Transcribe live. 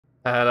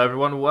Hello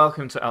everyone,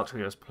 welcome to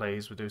Altrios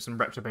Plays. We're doing some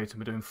Retrobating,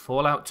 we're doing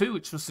Fallout 2,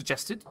 which was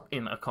suggested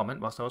in a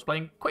comment whilst I was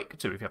playing Quake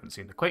 2. If you haven't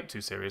seen the Quake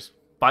 2 series,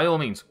 by all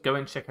means, go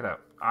and check it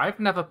out. I've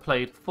never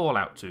played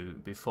Fallout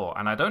 2 before,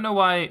 and I don't know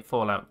why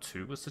Fallout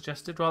 2 was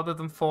suggested rather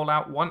than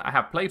Fallout 1. I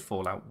have played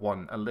Fallout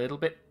 1 a little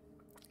bit,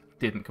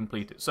 didn't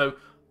complete it. So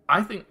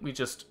I think we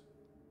just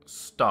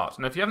start.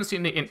 Now, if you haven't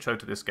seen the intro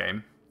to this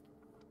game,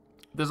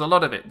 there's a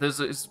lot of it.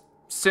 There's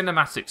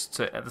cinematics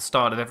at the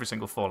start of every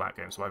single Fallout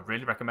game, so I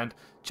really recommend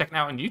checking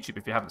out on YouTube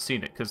if you haven't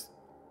seen it, because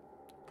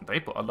they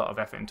put a lot of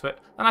effort into it,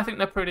 and I think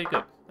they're pretty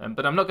good.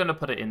 But I'm not going to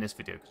put it in this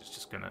video, because it's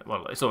just going to...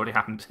 Well, it's already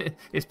happened.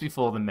 It's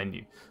before the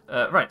menu.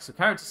 Right, so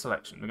character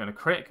selection. We're going to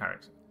create a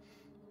character.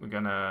 We're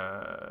going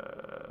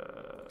to...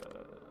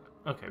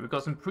 Okay, we've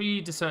got some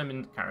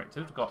predetermined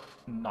characters. We've got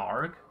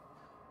Narg.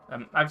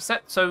 I've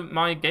set... So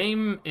my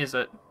game is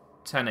at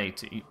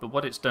 1080, but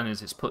what it's done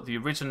is it's put the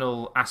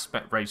original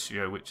aspect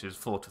ratio, which is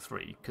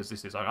 4:3, because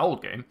this is an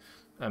old game,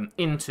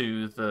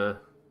 into the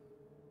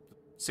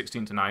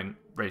 16:9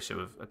 ratio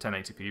of a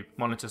 1080p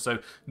monitor. So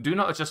do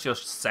not adjust your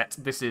set.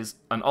 This is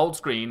an old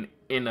screen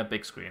in a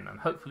big screen,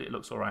 and hopefully it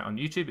looks all right on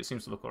YouTube. It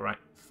seems to look all right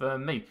for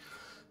me.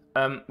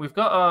 We've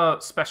got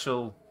our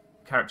special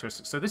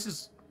characteristics. So this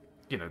is,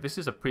 this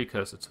is a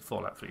precursor to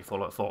Fallout 3,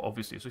 Fallout 4,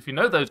 obviously. So if you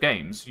know those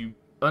games, you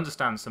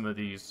understand some of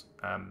these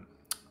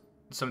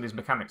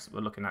mechanics that we're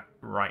looking at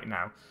right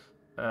now.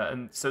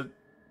 And so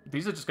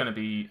these are just going to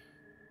be...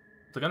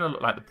 They're going to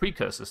look like the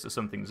precursors to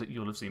some things that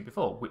you'll have seen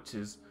before, which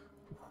is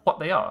what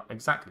they are,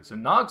 exactly. So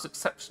Narg's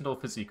exceptional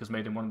physique has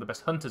made him one of the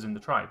best hunters in the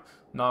tribe.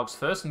 Narg's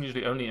first and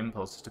usually only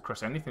impulse is to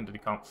crush anything that he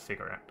can't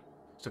figure out.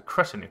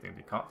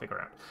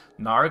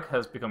 Narg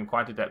has become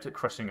quite adept at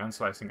crushing and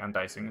slicing and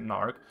dicing.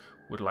 Narg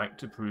would like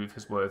to prove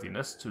his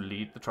worthiness to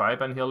lead the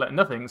tribe, and he'll let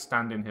nothing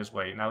stand in his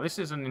way. Now, this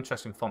is an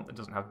interesting font that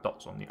doesn't have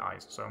dots on the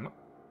eyes, so I'm not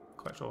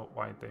quite sure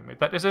why they made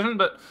that decision,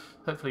 but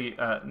hopefully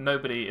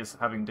nobody is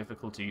having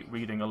difficulty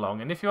reading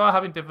along. And if you are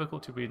having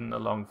difficulty reading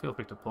along, feel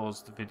free to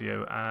pause the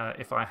video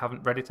if I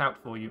haven't read it out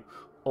for you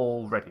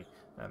already.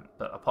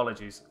 But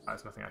apologies,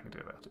 there's nothing I can do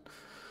about it.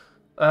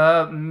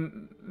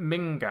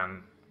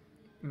 Mingan.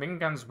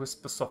 Mingan's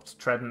whisper soft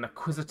tread and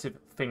acquisitive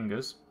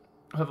fingers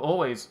have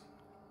always...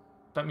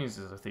 That means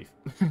he's a thief.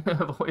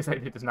 I've always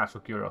hated his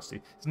natural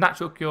curiosity. His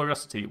natural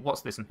curiosity,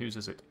 what's this and whose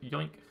is it?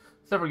 Yoink.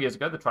 Several years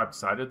ago, the tribe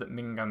decided that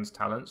Mingan's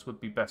talents would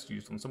be best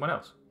used on someone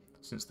else.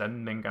 Since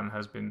then, Mingan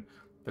has been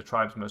the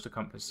tribe's most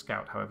accomplished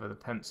scout. However, the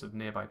tents of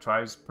nearby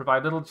tribes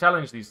provide little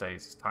challenge these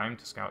days. It's time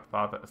to scout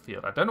farther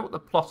afield. I don't know what the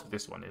plot of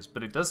this one is,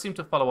 but it does seem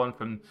to follow on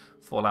from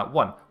Fallout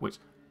 1, which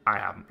I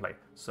haven't played.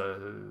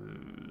 So,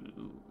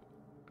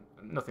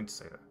 nothing to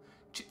say there.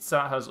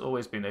 Chitsa has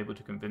always been able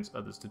to convince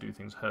others to do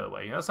things her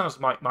way. That sounds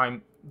like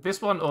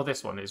this one or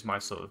this one is my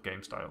sort of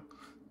game style.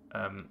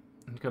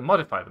 You can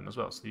modify them as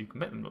well, so you can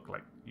make them look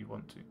like you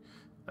want to.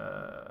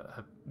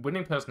 Her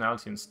winning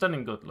personality and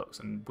stunning good looks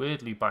and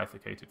weirdly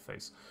bifurcated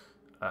face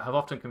have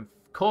often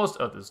caused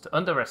others to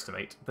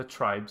underestimate the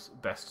tribe's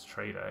best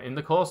trader. In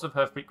the course of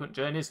her frequent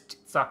journeys,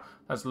 Chitsa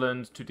has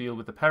learned to deal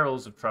with the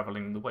perils of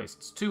travelling the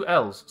wastes. 2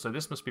 L's, so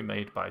this must be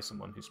made by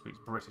someone who speaks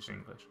British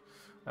English.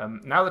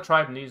 Now the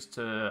tribe needs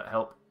to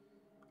help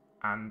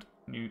and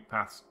new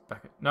paths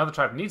beckon. Now the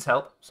tribe needs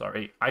help.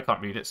 Sorry, I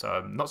can't read it, so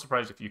I'm not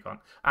surprised if you can't.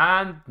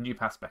 And new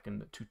paths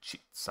beckon to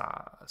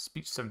Chitsa.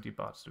 Speech 70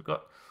 bars. So we've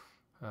got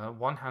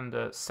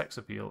one-hander, sex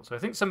appeal. So I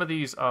think some of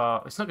these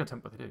are... It's not going to tell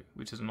me what they do,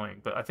 which is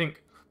annoying. But I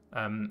think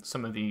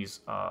some of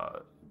these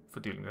are for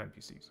dealing with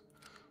NPCs.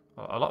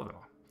 A lot of them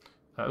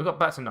are. We've got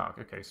back to Narg.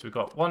 Okay, so we've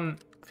got 1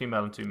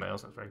 female and 2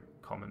 males. That's very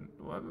common.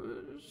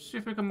 See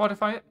if we can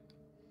modify it.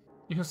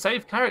 You can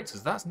save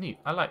characters. That's neat.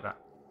 I like that.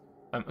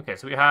 Okay,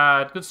 so we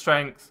had good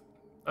strength,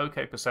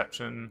 okay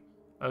perception,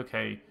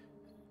 okay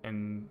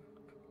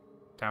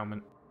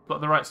endowment. Got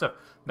the right stuff.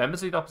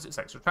 Members of the opposite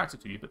sex are attracted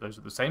to you, but those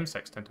of the same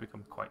sex tend to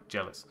become quite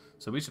jealous.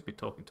 So we should be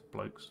talking to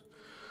blokes.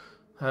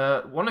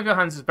 One of your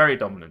hands is very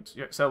dominant.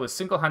 You excel with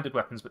single-handed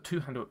weapons, but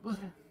two-handed...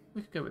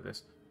 We could go with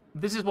this.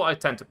 This is what I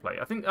tend to play.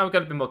 I think I'm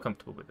going to be more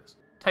comfortable with this.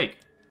 Take.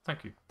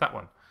 Thank you. That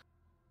one.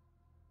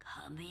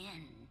 Come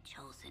in,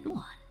 chosen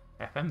one.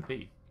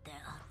 FMP. There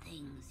are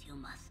things you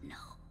must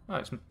know. Oh,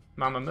 it's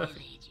Mama The Murphy.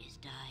 village is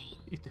dying.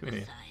 What are you doing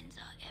here? Signs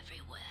are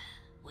everywhere.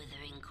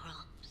 Withering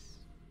crops.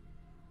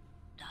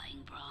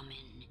 Dying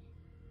Brahmin.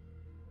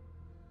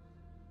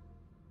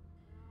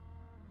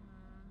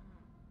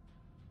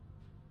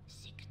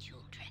 Sick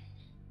children.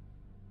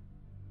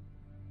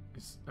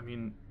 I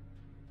mean,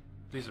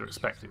 these are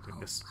expected in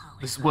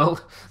this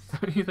world,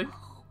 don't you think?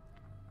 Hope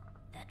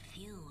that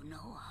few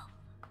know of.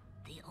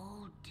 The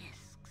old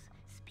discs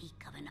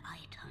speak of an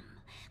item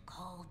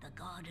called the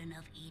Garden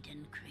of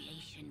Eden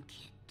Creation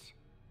Kit.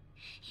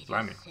 It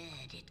Blimey. is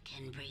said it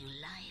can bring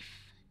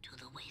life to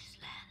the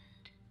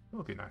wasteland. That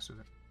would be nice,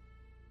 wouldn't it?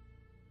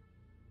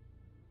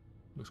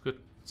 Looks good.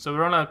 So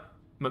we're on a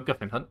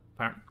MacGuffin hunt,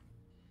 apparently.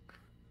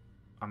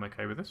 I'm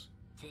okay with this.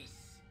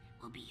 This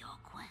will be your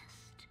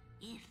quest,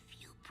 if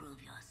you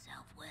prove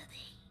yourself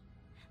worthy.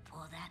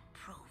 For that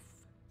proof,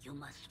 you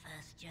must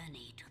first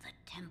journey to the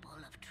Temple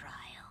of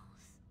Trials.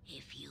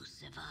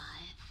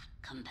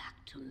 come back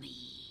to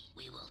me.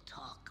 We will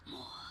talk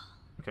more.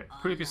 Okay,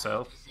 prove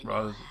yourself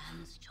rather than...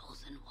 Hands,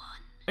 chosen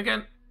one.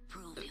 Again,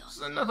 Prove it's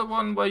yourself. another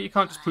one where you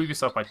can't just prove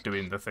yourself by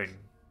doing the thing.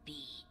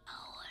 Be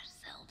our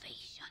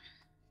salvation.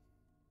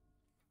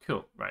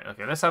 Cool. Right.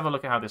 Okay. Let's have a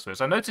look at how this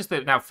works. I noticed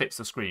that it now fits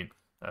the screen,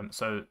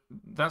 so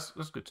that's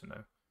good to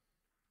know.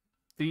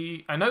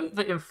 I know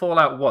that in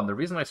Fallout 1, the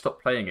reason I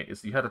stopped playing it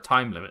is you had a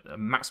time limit, a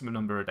maximum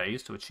number of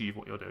days to achieve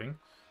what you're doing.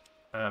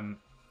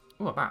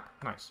 Oh, a map.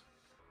 Nice.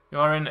 You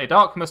are in a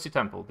dark, musty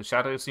temple. The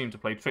shadows seem to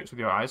play tricks with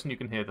your eyes, and you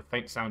can hear the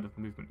faint sound of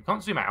movement. We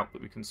can't zoom out,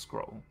 but we can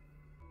scroll.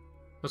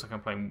 Looks like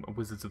I'm playing a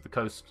Wizards of the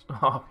Coast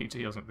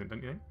RPG or something,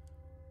 don't you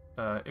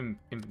think?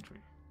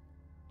 Inventory.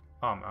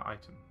 Armor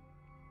item.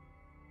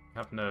 We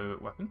have no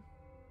weapon.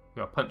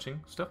 We are punching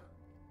stuff.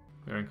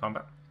 We are in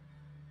combat.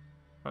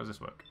 How does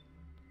this work?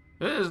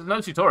 There's no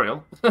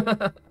tutorial.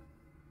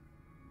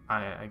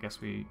 I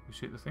guess we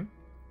shoot the thing.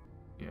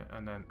 Yeah,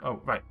 and then... Oh,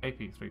 right.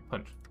 AP3,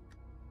 punch.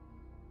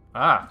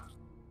 Ah!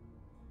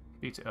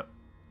 Beat it up.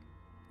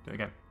 Do it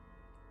again.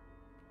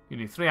 You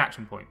need 3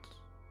 action points.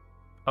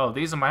 Oh,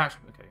 these are my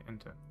action... Okay,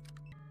 enter.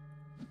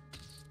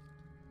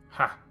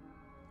 Ha!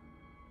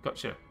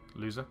 Gotcha,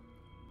 loser.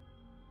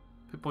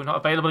 People not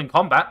available in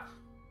combat.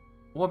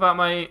 What about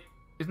my...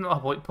 Isn't that the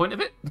whole point of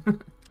it?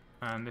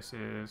 And this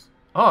is...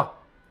 Oh!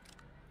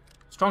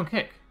 Strong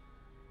kick.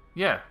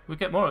 Yeah, we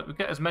get more. We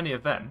get as many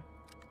of them.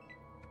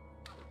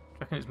 Do you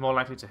reckon it's more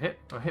likely to hit?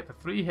 Or hit for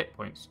 3 hit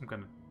points. I'm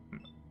gonna...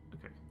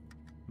 Okay.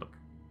 Look.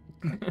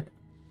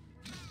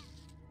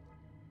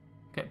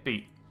 Get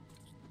beat.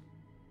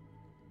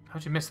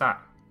 How'd you miss that?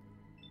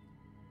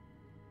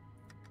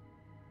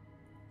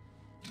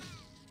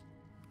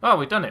 Oh,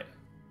 we've done it.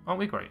 Aren't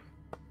we great?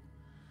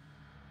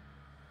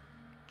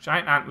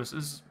 Giant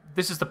antlers.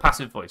 This is the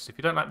passive voice. If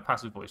you don't like the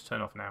passive voice,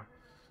 turn off now.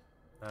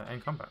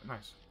 End combat.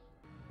 Nice.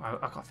 I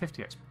got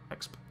 50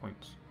 exp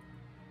points.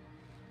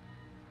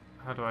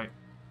 How do I...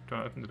 Do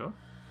I open the door?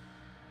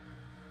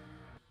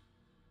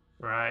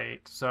 Right.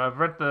 So I've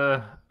read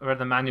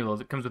the manual.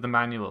 It comes with the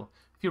manual.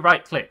 If you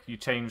right-click, you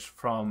change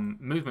from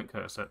movement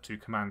cursor to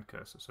command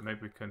cursor. So maybe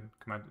we can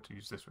command it to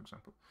use this, for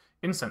example.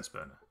 Incense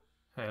burner.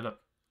 Hey, look.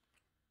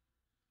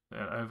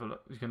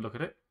 Overlook. You can look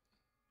at it.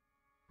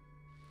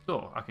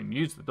 Door. I can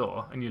use the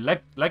door, and you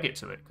leg it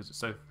to it because it's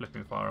so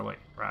flipping far away.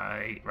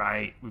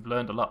 Right. We've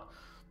learned a lot.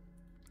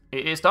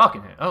 It's dark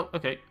in here. Oh,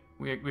 okay.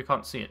 We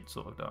can't see it.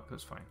 Sort of dark.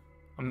 That's fine.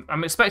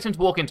 I'm expecting to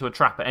walk into a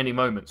trap at any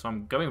moment, so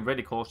I'm going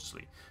really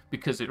cautiously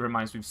because it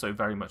reminds me so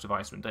very much of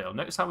Icewind Dale.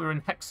 Notice how we're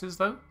in hexes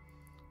though,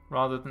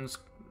 rather than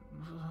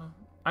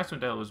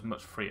Icewind Dale was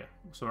much freer,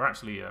 so we're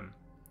actually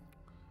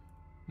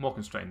more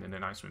constrained than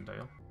in Icewind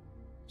Dale.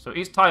 So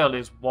each tile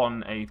is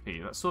 1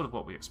 AP. That's sort of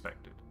what we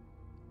expected.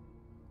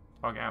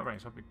 Target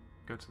outrange. How do we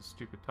go to the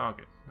stupid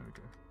target? There we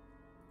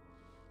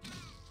go.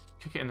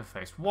 Kick it in the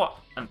face. What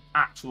an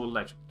actual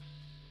legend.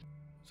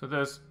 So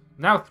there's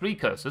now 3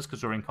 cursors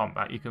because we're in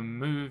combat. You can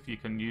move, you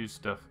can use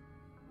stuff,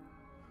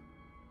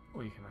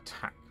 or you can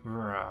attack.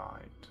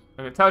 Right.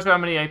 And it tells you how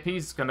many APs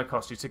it's going to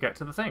cost you to get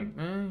to the thing.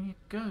 There you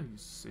go, you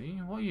see.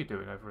 What are you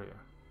doing over here?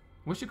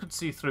 Wish you could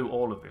see through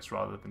all of this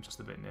rather than just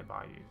a bit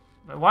nearby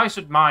you. Why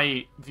should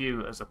my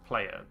view as a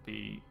player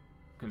be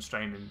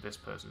constrained in this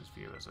person's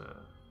view as a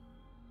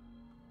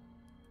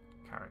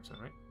character,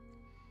 right?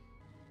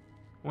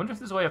 I wonder if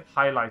there's a way of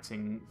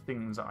highlighting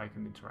things that I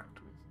can interact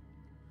with.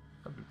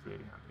 That'd be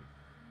really handy.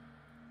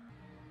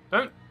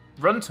 Don't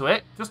run to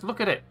it. Just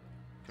look at it.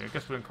 Okay, I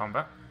guess we're in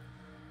combat.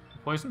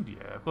 Poisoned?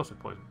 Yeah, of course we're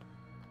poisoned.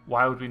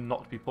 Why would we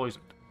not be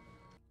poisoned?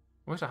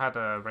 I wish I had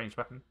a ranged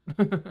weapon.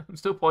 I'm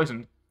still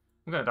poisoned.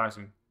 I'm going to die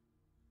soon.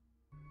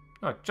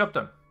 Oh, job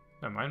done.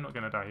 Never mind, I'm not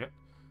going to die yet.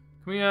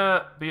 Can we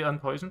be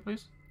unpoisoned,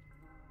 please?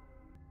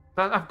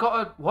 I've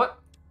got a... What?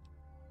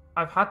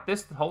 I've had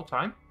this the whole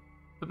time?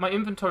 But my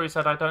inventory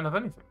said I don't have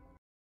anything.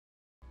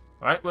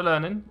 Alright, we're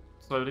learning.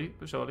 Slowly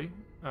but surely.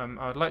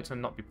 I would like to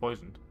not be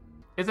poisoned.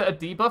 Is it a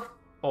debuff,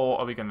 or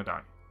are we going to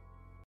die?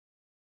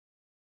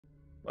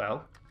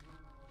 Well,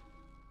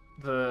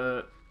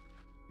 the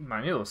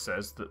manual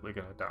says that we're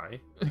going to die.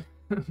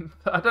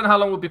 I don't know how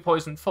long we'll be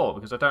poisoned for,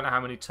 because I don't know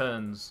how many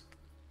turns...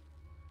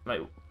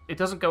 Like, it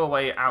doesn't go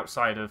away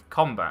outside of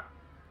combat.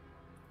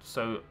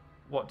 So,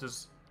 what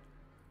does...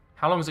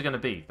 How long is it going to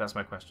be? That's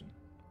my question.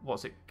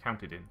 What's it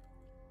counted in?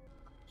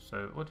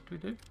 So, what did we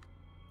do?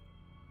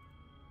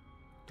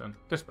 Done.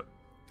 This button.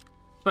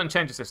 This button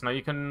changes this. Now,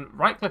 you can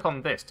right-click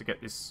on this to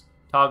get this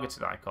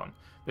targeted icon.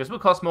 This will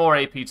cost more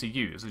AP to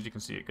use. As you can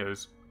see, it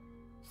goes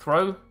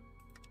throw,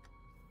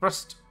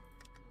 thrust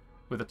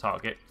with a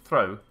target,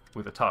 throw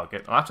with a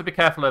target. I'll have to be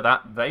careful of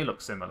that. They look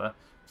similar.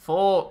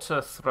 4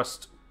 to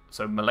thrust,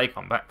 so melee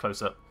combat,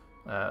 close up,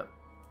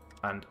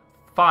 and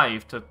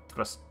 5 to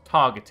thrust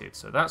targeted.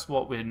 So that's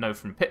what we know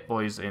from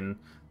Pip-Boys in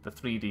the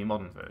 3D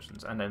modern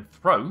versions. And then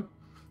throw,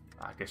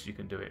 I guess you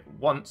can do it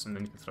once, and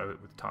then you can throw it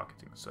with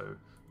targeting. So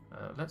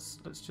let's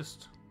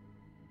just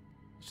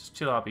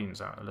chill our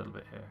beans out a little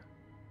bit here,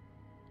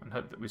 and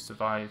hope that we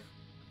survive.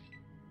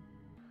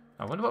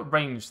 I wonder what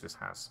range this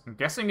has. I'm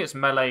guessing it's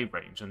melee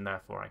range, and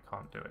therefore I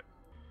can't do it.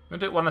 I'm going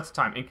to do it one at a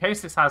time, in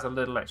case this has a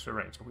little extra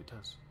range. Oh, it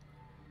does.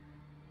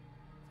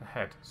 The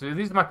head. So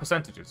these are my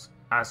percentages,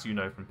 as you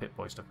know from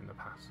Pip-Boy stuff in the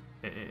past.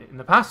 In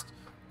the past?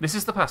 This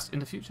is the past. In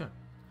the future.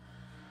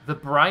 The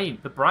Brian.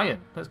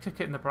 Let's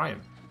kick it in the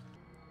Brian.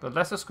 The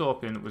Lesser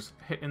Scorpion was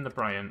hit in the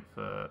Brian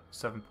for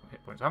 7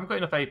 hit points. I haven't got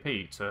enough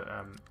AP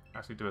to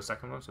actually do a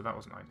second one, so that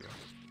wasn't ideal.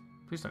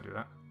 Please don't do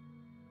that.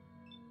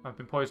 I've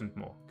been poisoned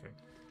more. Okay.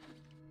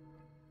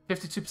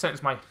 52%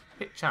 is my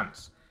hit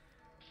chance.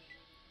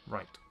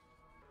 Right.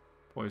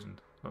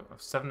 Poisoned. Oh,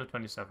 7 to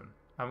 27.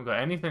 I haven't got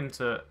anything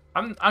to...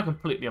 I'm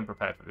completely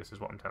unprepared for this, is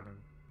what I'm telling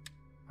you.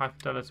 High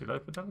fidelity, low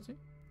fidelity?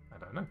 I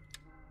don't know.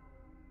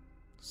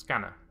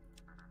 Scanner.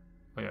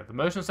 Oh yeah, the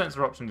motion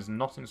sensor option is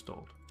not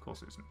installed. Of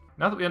course it isn't.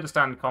 Now that we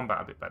understand combat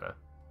a bit better,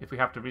 if we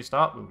have to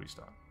restart, we'll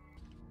restart.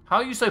 How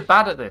are you so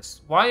bad at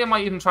this? Why am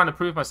I even trying to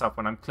prove myself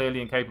when I'm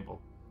clearly incapable?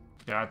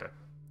 Yeah, I do.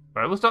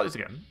 Right, we'll start this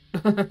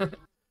again.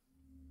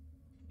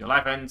 Your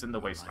life ends in the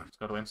wasteland. It's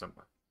got to end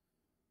somewhere.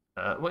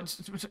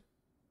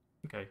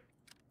 Okay.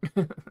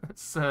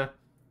 let's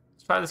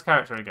try this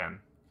character again.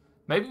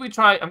 Maybe we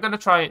try... I'm going to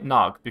try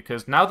Nog,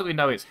 because now that we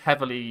know it's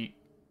heavily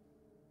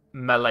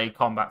melee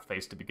combat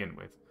phase to begin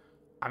with,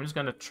 I'm just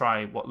going to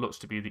try what looks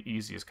to be the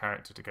easiest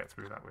character to get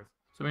through that with.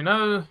 So we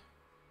know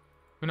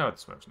how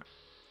this works now.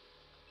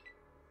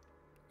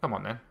 Come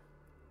on then.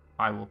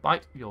 I will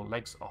bite your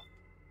legs off.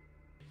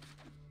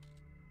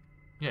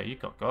 Yeah, you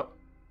got.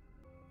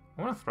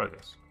 I want to throw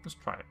this. Let's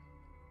try it.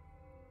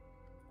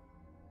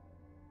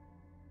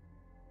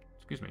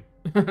 Excuse me.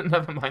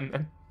 Never mind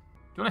then. Do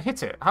you want to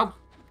hit it? How? You're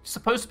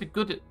supposed to be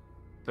good at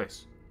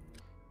this.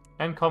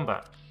 End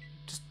combat.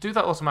 Just do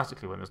that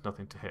automatically when there's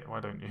nothing to hit. Why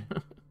don't you?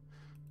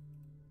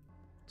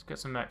 Let's get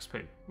some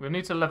XP. We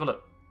need to level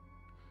up.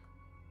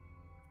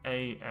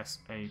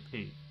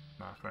 ASAP,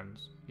 my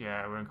friends.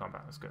 Yeah, we're in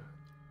combat. Let's go.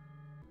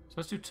 So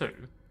let's do 2.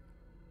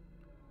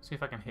 See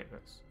if I can hit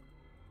this.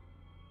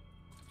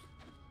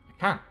 I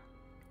can.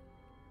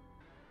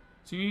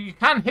 So you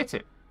can hit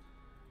it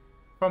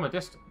from a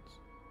distance.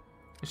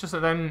 It's just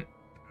that then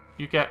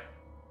you get,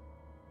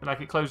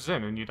 like, it closes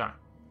in and you die.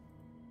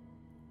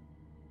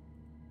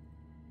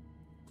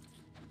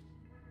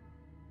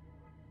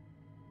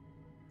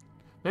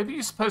 Maybe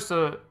you're supposed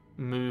to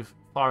move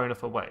far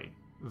enough away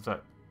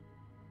that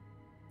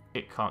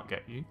it can't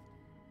get you.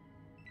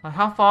 Like,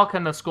 how far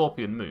can a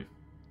scorpion move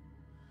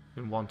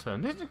in one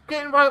turn? It's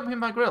getting right up in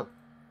my grill.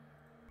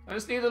 I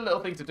just need a little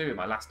thing to do in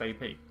my last AP.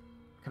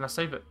 Can I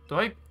save it? Do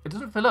I? It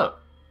doesn't fill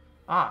up.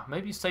 Ah,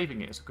 maybe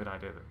saving it is a good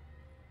idea then.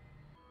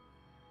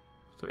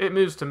 So it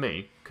moves to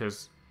me,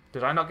 because...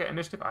 Did I not get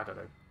initiative? I don't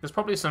know. There's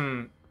probably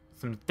some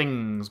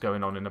things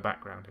going on in the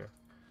background here.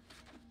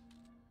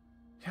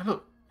 Yeah,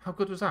 look. How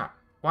good was that?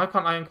 Why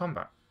can't I in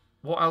combat?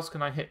 What else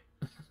can I hit?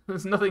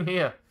 There's nothing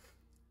here.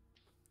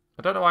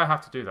 I don't know why I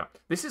have to do that.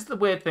 This is the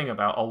weird thing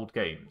about old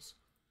games,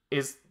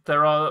 is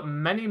there are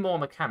many more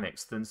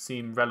mechanics than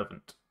seem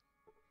relevant.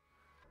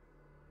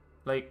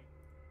 Like,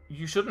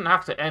 you shouldn't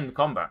have to end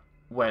combat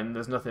when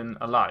there's nothing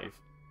alive.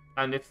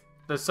 And if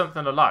there's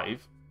something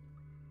alive,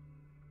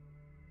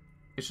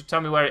 it should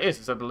tell me where it is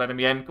instead of letting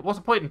me end. What's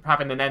the point in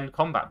having an end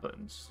combat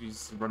button?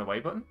 Just run away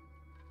button?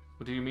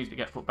 Or do you immediately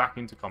get put back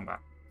into combat?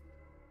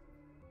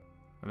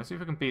 And let's see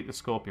if we can beat the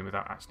Scorpion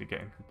without actually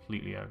getting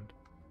completely owned.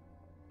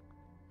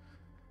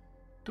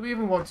 Do we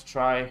even want to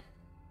try?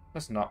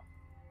 Let's not.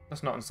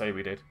 Let's not and say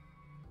we did.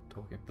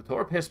 Talking. The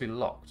door appears to be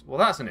locked. Well,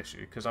 that's an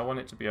issue, because I want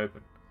it to be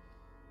open.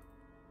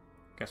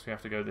 Guess we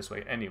have to go this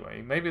way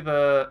anyway. Maybe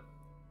the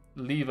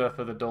lever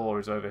for the door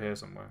is over here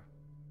somewhere.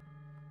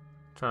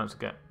 Try not to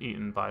get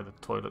eaten by the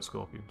toilet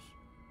scorpions.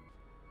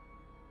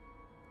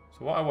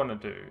 So what I want to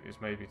do is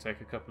maybe take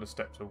a couple of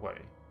steps away.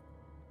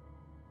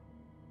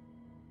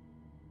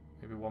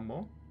 Maybe one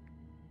more.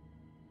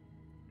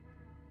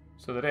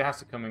 So that it has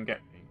to come and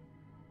get me.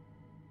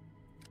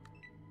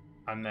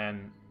 And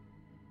then...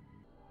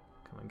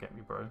 Come and get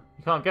me, bro.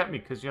 You can't get me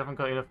because you haven't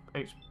got enough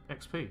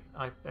XP,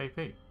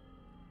 AP.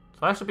 So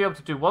I should be able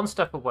to do one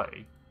step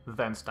away,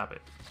 then stab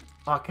it.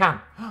 Oh, I can!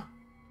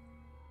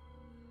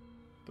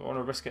 Don't want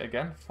to risk it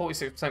again.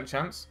 46%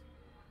 chance.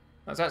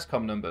 That's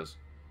XCOM numbers.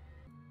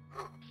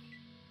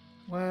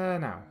 Where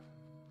now?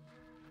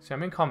 See,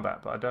 I'm in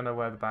combat, but I don't know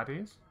where the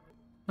baddie is.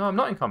 No, I'm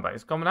not in combat.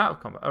 It's gone out of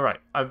combat. Alright,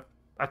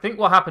 I think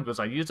what happened was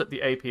I used up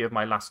the AP of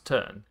my last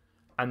turn,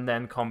 and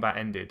then combat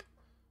ended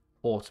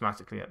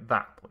automatically at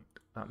that point.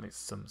 That makes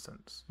some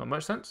sense. Not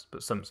much sense,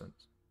 but some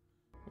sense.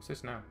 What's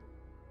this now?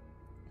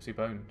 I see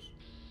bones.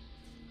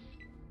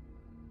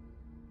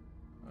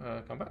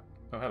 Combat?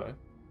 Oh, hello.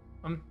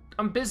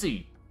 I'm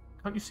busy.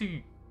 Can't you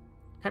see?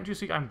 Can't you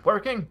see I'm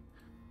working?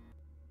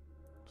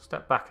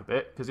 Step back a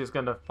bit, because it's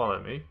going to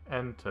follow me.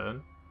 End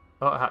turn.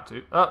 Oh, I had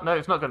to. Oh, no,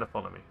 it's not going to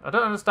follow me. I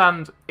don't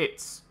understand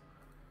its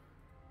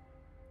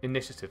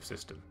initiative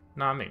system.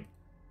 Know what I mean?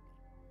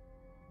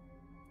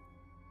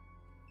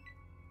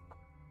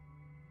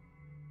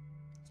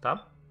 Stab?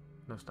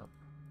 No stab.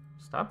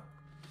 Stab?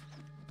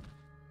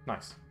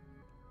 Nice.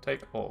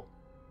 Take all.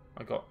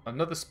 I got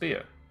another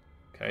spear.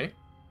 Okay.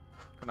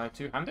 Can I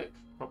two-hand it?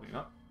 Probably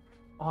not.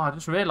 Oh, I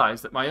just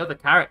realised that my other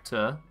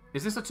character...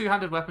 Is this a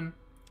two-handed weapon?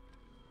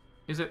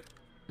 Is it?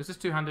 Is this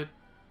two-handed?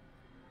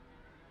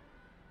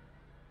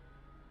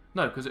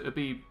 No, because it would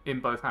be in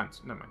both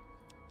hands. Never mind.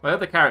 My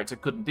other character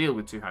couldn't deal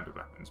with two-handed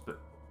weapons, but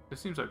this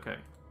seems okay.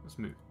 Let's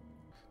move.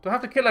 Do I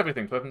have to kill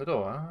everything to open the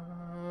door?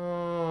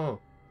 Oh.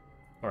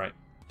 Alright.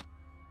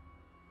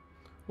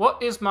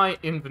 What is my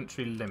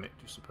inventory limit,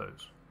 do you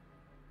suppose?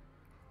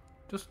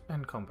 Just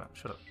end combat.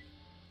 Shut up.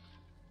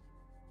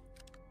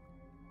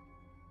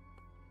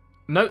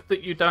 Note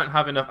that you don't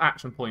have enough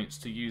action points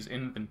to use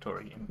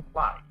inventory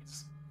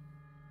implies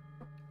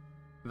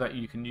that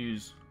you can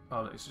use...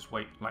 Oh, let's just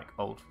wait, like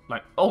old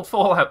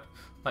Fallout,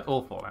 like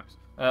all Fallouts.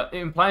 It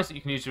implies that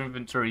you can use your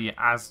inventory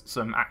as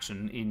some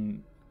action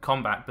in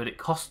combat, but it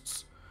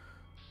costs...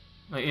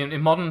 Like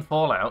in modern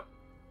Fallout,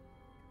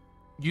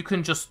 you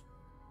can just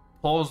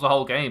pause the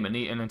whole game and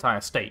eat an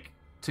entire steak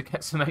to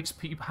get some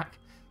XP back.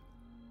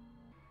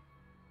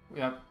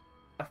 We have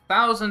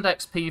 1,000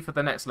 XP for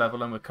the next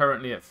level, and we're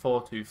currently at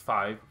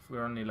 425.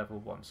 We're only level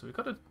 1, so we've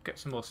got to get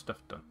some more stuff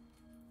done.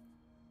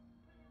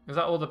 Is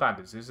that all the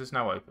baddies? Is this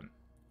now open?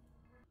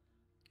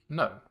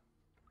 No.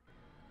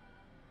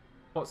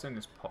 What's in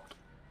this pot?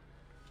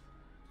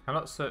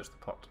 Cannot search the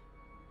pot.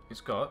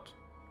 It's got...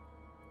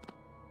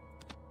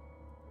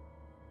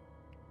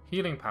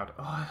 healing powder.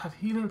 Oh, I had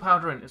healing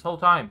powder in it this whole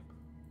time.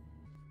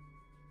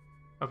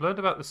 I've learned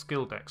about the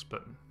skill dex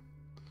button.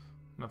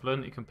 And I've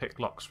learned that you can pick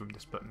locks from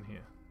this button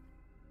here.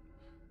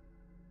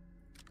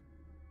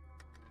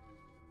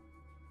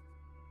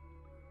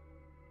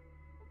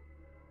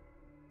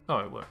 Oh,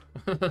 it worked.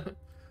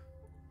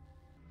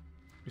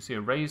 You see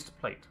a raised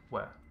plate.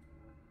 Where?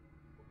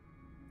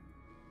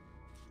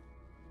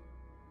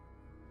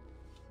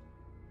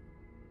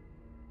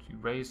 See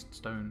raised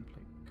stone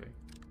plate. Okay.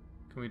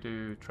 Can we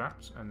do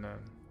traps and then...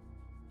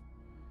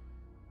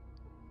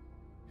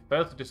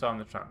 Fail to disarm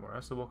the trap. Where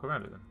else to walk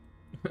around it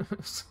then?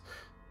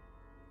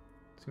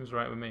 Seems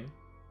right with me. At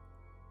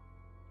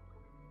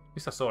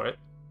least I saw it.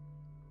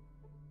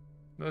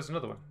 There's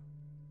another one.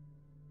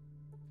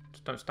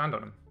 Just don't stand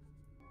on them.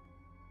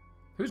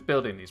 Who's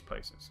building these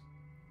places?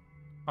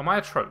 Am I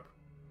a trope?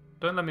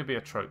 Don't let me be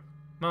a trope.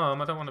 No,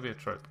 I don't want to be a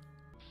trope.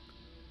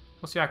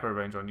 What's the aggro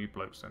range on you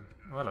blokes then?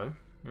 Oh, hello.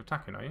 You're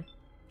attacking, are you?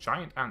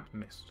 Giant ant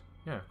missed.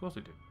 Yeah, of course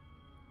it did.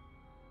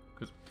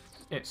 Because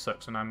it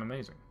sucks and I'm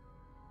amazing.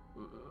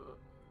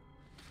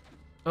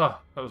 Oh,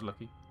 that was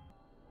lucky.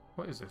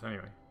 What is this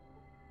anyway?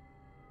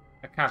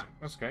 A chasm.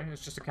 That's okay.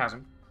 It's just a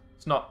chasm.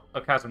 It's not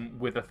a chasm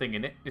with a thing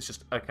in it. It's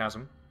just a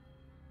chasm.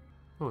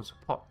 Oh, it's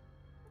a pot.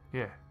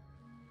 Yeah.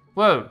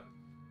 Whoa!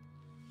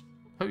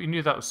 Hope you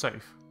knew that was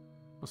safe.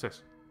 What's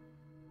this?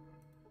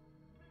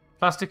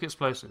 Plastic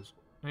explosives.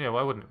 Yeah,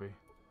 why wouldn't it be?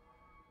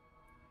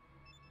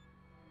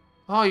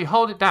 Oh, you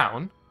hold it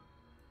down,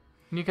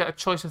 and you get a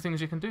choice of things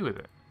you can do with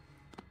it.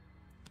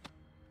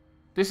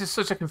 This is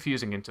such a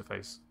confusing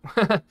interface.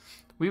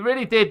 We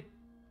really did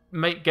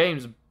make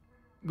games...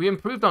 We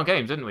improved on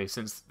games, didn't we,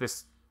 since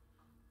this...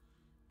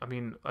 I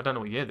mean, I don't know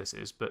what year this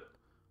is, but...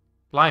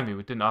 Blimey,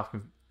 we didn't have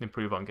to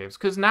improve on games.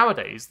 Because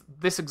nowadays,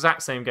 this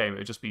exact same game, it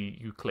would just be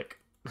you click.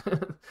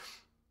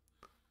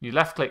 You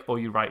left click or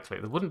you right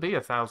click. There wouldn't be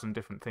 1,000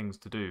 different things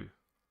to do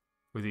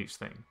with each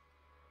thing.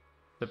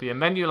 There'd be a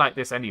menu like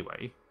this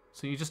anyway,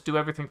 so you just do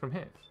everything from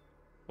here.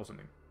 Or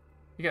something.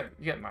 You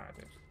get my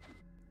idea.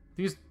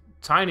 These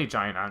tiny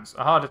giant ants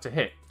are harder to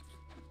hit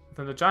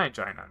than the giant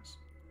ants.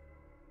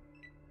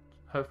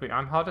 Hopefully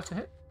I'm harder to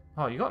hit.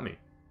 Oh, you got me.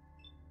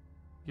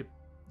 You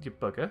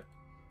bugger.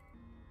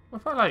 What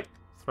if I, like,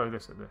 throw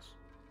this at this?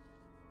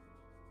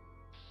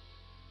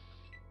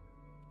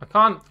 I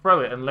can't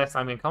throw it unless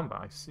I'm in combat,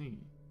 I see.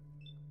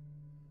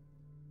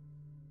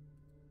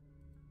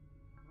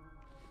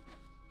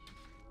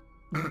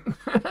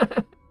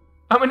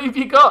 How many have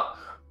you got?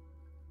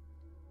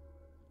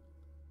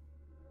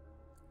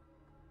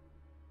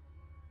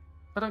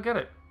 I don't get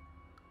it.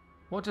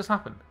 What just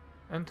happened?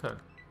 Enter.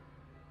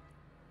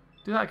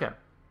 Do that again.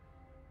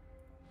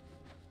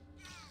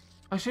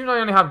 I assumed I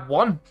only had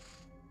one.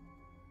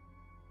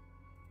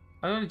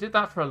 I only did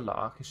that for a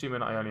lark,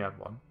 assuming I only had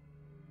one.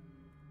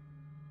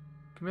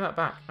 Give me that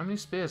back. How many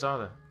spears are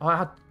there? Oh, I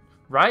had...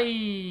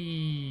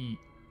 Right!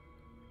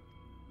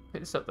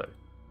 Pick this up, though.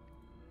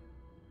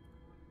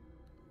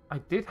 I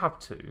did have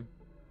two.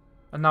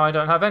 And now I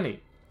don't have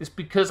any. It's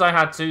because I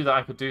had two that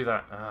I could do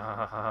that.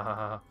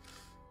 I've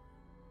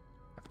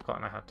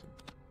forgotten I had two.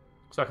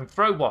 So I can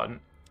throw one.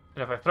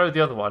 And if I throw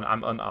the other one,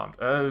 I'm unarmed.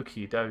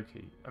 Okie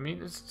dokie. I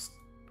mean, it's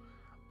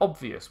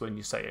obvious when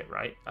you say it,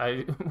 right?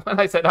 When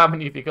I said how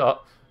many have you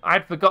got,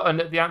 I'd forgotten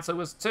that the answer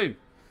was 2.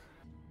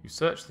 You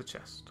search the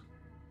chest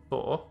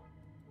for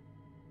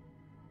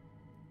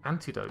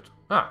antidote.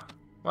 Ah,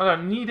 well, I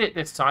don't need it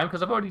this time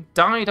because I've already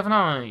died, haven't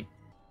I?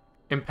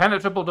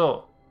 Impenetrable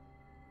door.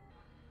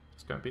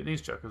 It's going to be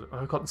these jokers. Oh,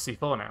 I've got the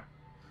C4 now.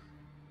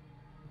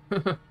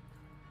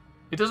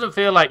 It doesn't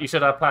feel like you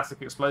should have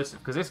plastic explosives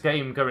because this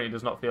game currently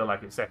does not feel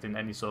like it's set in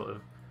any sort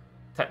of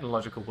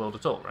technological world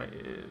at all, right?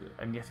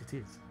 And yet it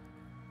is.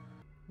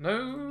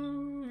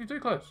 No, you're too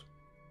close.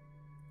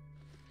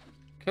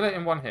 Kill it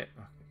in one hit.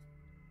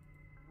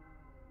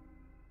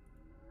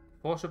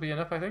 4 should be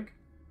enough, I think.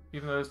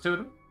 Even though there's 2 of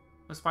them.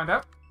 Let's find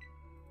out.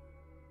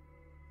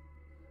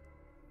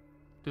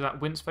 Do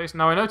that wince face.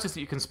 Now, I noticed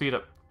that you can speed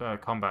up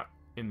combat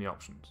in the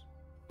options.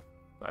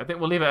 But I think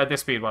we'll leave it at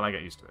this speed while I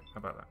get used to it. How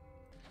about that?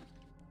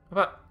 How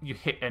about you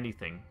hit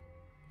anything?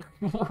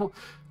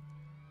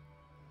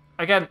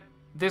 Again,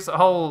 this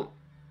whole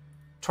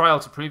trial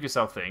to prove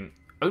yourself thing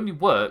only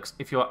works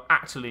if you're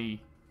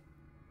actually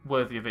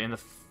worthy of it in the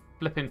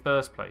flipping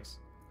first place.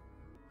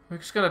 We're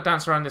just going to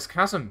dance around this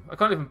chasm. I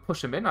can't even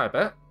push him in, I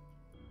bet.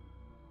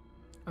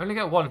 I only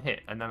get 1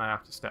 hit, and then I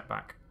have to step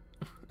back.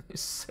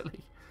 It's silly.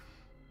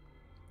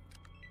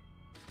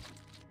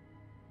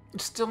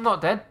 It's still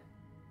not dead.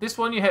 This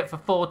one you hit for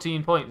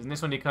 14 points, and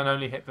this one you can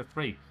only hit for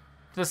 3.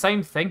 It's the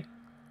same thing.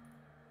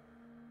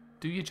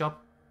 Do your job.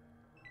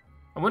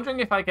 I'm wondering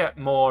if I get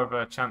more of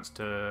a chance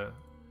to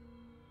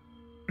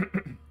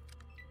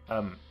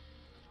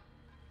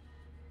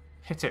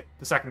hit it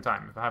the second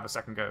time, if I have a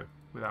second go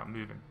without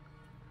moving.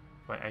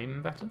 Do I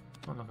aim better?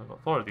 Oh look, I've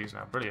got 4 of these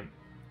now. Brilliant.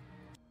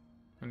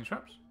 Any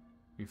traps?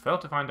 You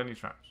failed to find any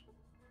traps.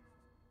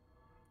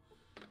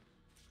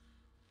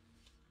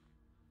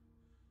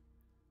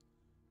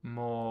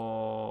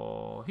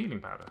 More healing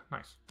powder.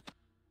 Nice.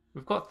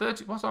 We've got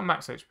 30... What's our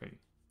max HP?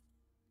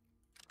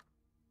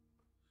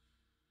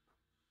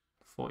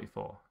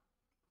 44.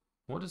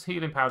 What does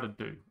healing powder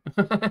do?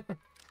 Give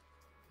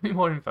me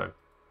more info.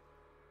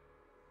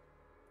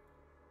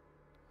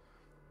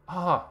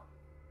 Ah,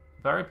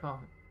 very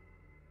powerful.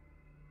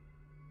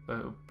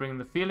 Bring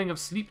the feeling of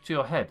sleep to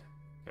your head.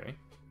 Okay.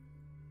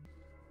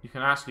 You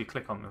can actually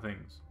click on the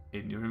things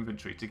in your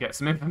inventory to get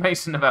some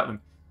information about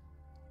them.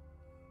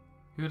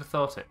 Who would have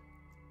thought it?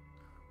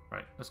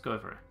 Right, let's go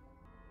over it.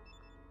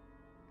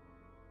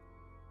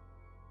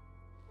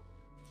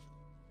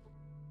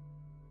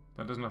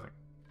 That does nothing.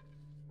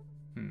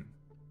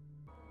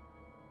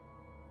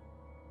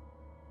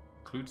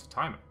 Includes a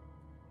timer.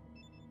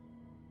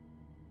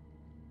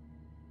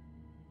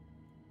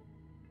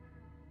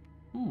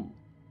 Ooh.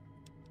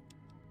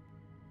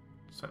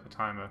 Set the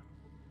timer,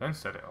 then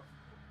set it off.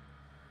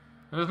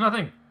 And there's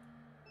nothing.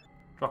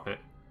 Drop it.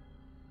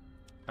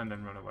 And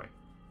then run away.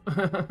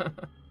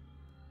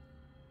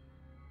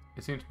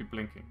 It seems to be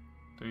blinking.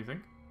 Don't you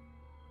think?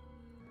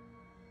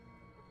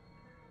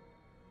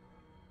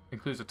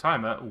 Includes a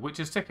timer, which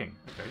is ticking.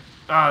 Okay.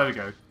 Ah, there we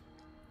go.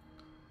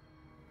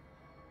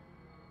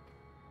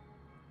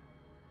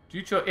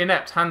 Due to your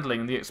inept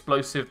handling, the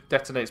explosive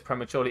detonates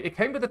prematurely. It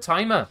came with a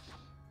timer.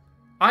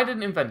 I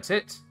didn't invent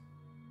it.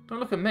 Don't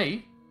look at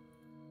me.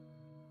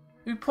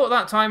 Who put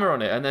that timer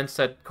on it and then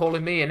said,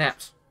 calling me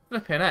inept?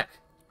 Flippin' heck.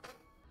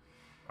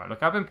 Right,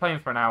 look, I've been playing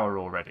for an hour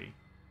already.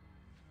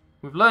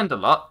 We've learned a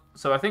lot,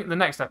 so I think the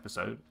next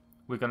episode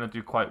we're going to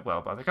do quite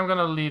well, but I think I'm going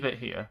to leave it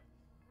here.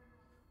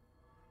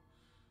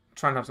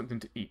 Try and have something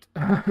to eat.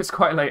 It's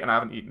quite late and I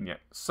haven't eaten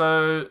yet.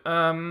 So,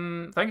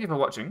 thank you for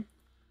watching.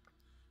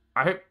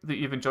 I hope that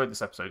you've enjoyed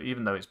this episode,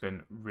 even though it's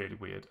been really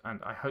weird,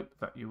 and I hope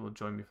that you will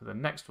join me for the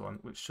next one,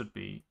 which should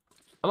be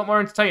a lot more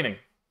entertaining.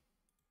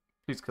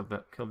 Please kill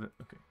the...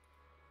 Okay.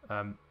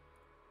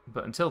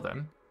 But until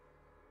then,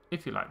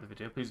 if you like the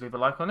video, please leave a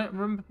like on it,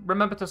 and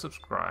remember to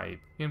subscribe.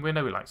 We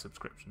know we like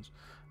subscriptions.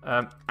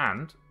 And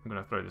I'm going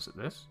to throw this at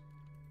this.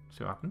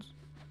 See what happens.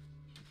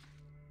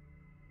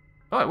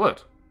 Oh, it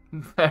worked.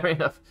 Fair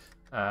enough.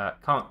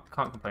 Can't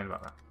complain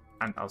about that.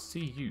 And I'll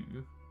see you...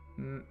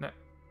 Hang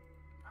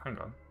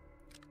on.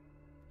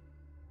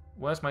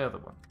 Where's my other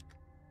one?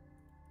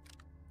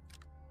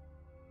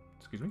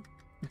 Excuse me?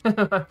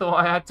 I thought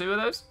I had 2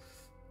 of those.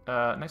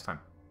 Next time,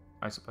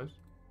 I suppose.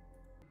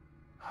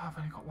 Oh, I've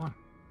only got 1.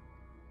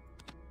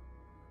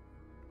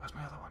 Where's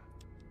my other one?